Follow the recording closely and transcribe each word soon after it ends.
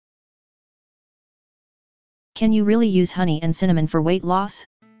Can you really use honey and cinnamon for weight loss?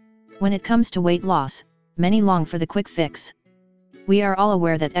 When it comes to weight loss, many long for the quick fix. We are all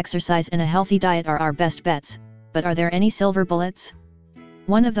aware that exercise and a healthy diet are our best bets, but are there any silver bullets?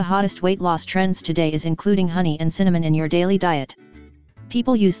 One of the hottest weight loss trends today is including honey and cinnamon in your daily diet.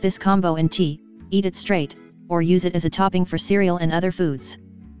 People use this combo in tea, eat it straight, or use it as a topping for cereal and other foods.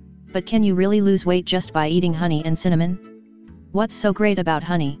 But can you really lose weight just by eating honey and cinnamon? What's so great about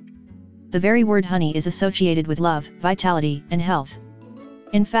honey? The very word honey is associated with love, vitality, and health.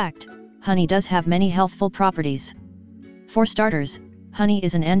 In fact, honey does have many healthful properties. For starters, honey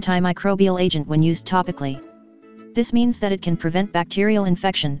is an antimicrobial agent when used topically. This means that it can prevent bacterial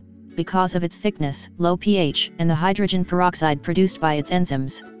infection, because of its thickness, low pH, and the hydrogen peroxide produced by its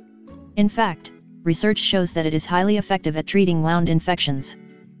enzymes. In fact, research shows that it is highly effective at treating wound infections.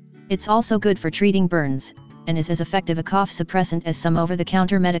 It's also good for treating burns, and is as effective a cough suppressant as some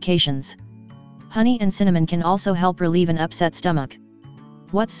over-the-counter medications. Honey and cinnamon can also help relieve an upset stomach.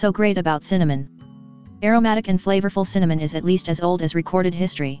 What's so great about cinnamon? Aromatic and flavorful cinnamon is at least as old as recorded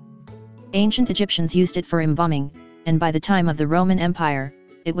history. Ancient Egyptians used it for embalming, and by the time of the Roman Empire,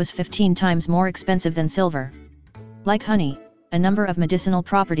 it was 15 times more expensive than silver. Like honey, a number of medicinal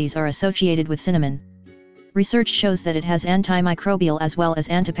properties are associated with cinnamon. Research shows that it has antimicrobial as well as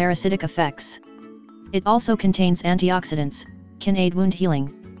antiparasitic effects. It also contains antioxidants, can aid wound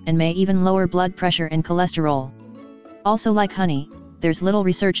healing, and may even lower blood pressure and cholesterol. Also, like honey, there's little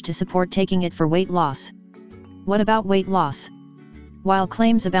research to support taking it for weight loss. What about weight loss? While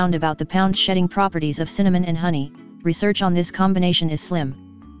claims abound about the pound-shedding properties of cinnamon and honey, research on this combination is slim.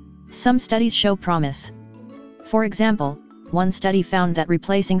 Some studies show promise. For example, one study found that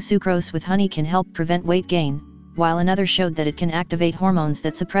replacing sucrose with honey can help prevent weight gain, while another showed that it can activate hormones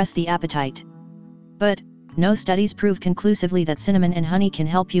that suppress the appetite. But, no studies prove conclusively that cinnamon and honey can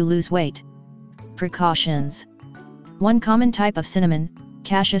help you lose weight. Precautions. One common type of cinnamon,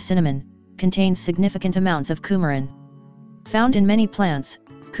 Cassia cinnamon, contains significant amounts of coumarin. Found in many plants,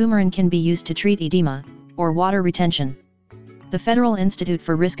 coumarin can be used to treat edema, or water retention. The Federal Institute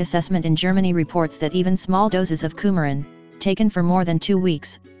for Risk Assessment in Germany reports that even small doses of coumarin, taken for more than 2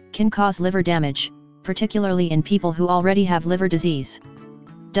 weeks, can cause liver damage, particularly in people who already have liver disease.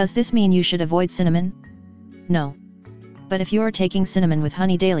 Does this mean you should avoid cinnamon? No. But if you are taking cinnamon with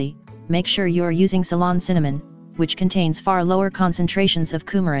honey daily, make sure you are using Ceylon cinnamon, which contains far lower concentrations of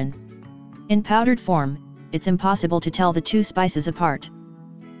coumarin. In powdered form, it's impossible to tell the two spices apart.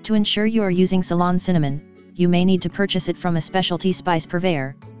 To ensure you are using Ceylon cinnamon, you may need to purchase it from a specialty spice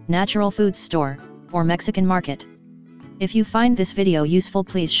purveyor, natural foods store, or Mexican market. If you find this video useful,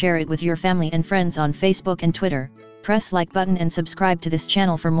 please share it with your family and friends on Facebook and Twitter. Press like button and subscribe to this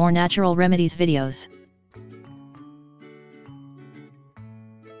channel for more natural remedies videos.